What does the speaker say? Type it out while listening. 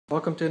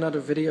Welcome to another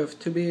video of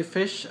To Be a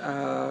Fish.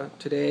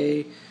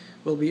 Today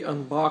we'll be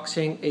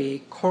unboxing a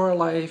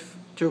coralife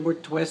turbo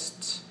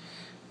twist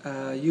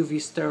UV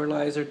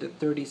sterilizer, the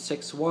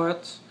 36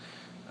 watt.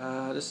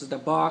 This is the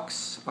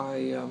box.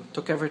 I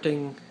took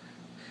everything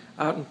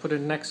out and put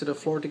it next to the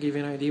floor to give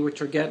you an idea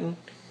what you're getting.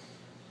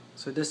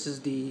 So this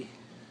is the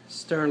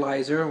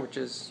sterilizer, which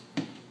is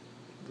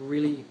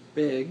really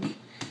big,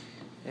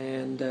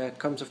 and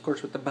comes of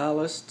course with the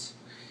ballast,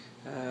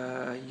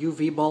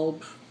 UV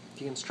bulb,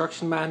 the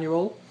instruction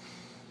manual,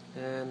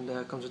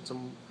 and comes with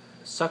some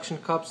suction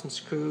cups and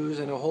screws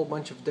and a whole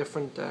bunch of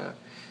different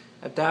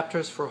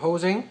adapters for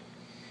hosing,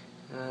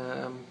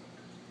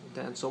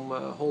 then some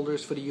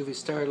holders for the UV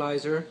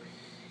sterilizer,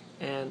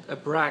 and a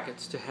bracket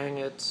to hang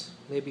it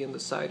maybe on the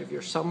side of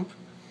your sump.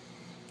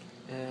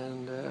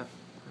 And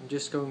I'm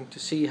just going to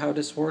see how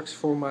this works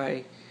for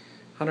my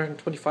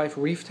 125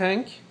 reef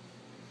tank,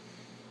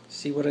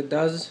 see what it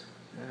does,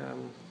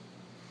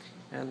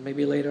 and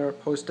maybe later I'll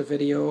post a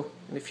video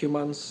in a few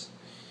months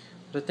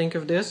what I think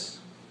of this.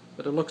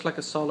 But it looks like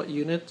a solid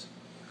unit,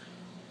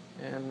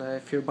 and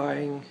if you're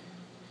buying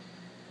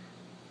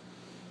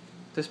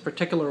this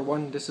particular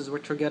one, this is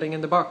what you're getting in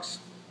the box.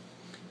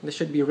 And this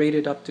should be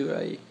rated up to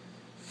a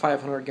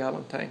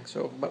 500-gallon tank,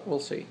 but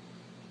we'll see.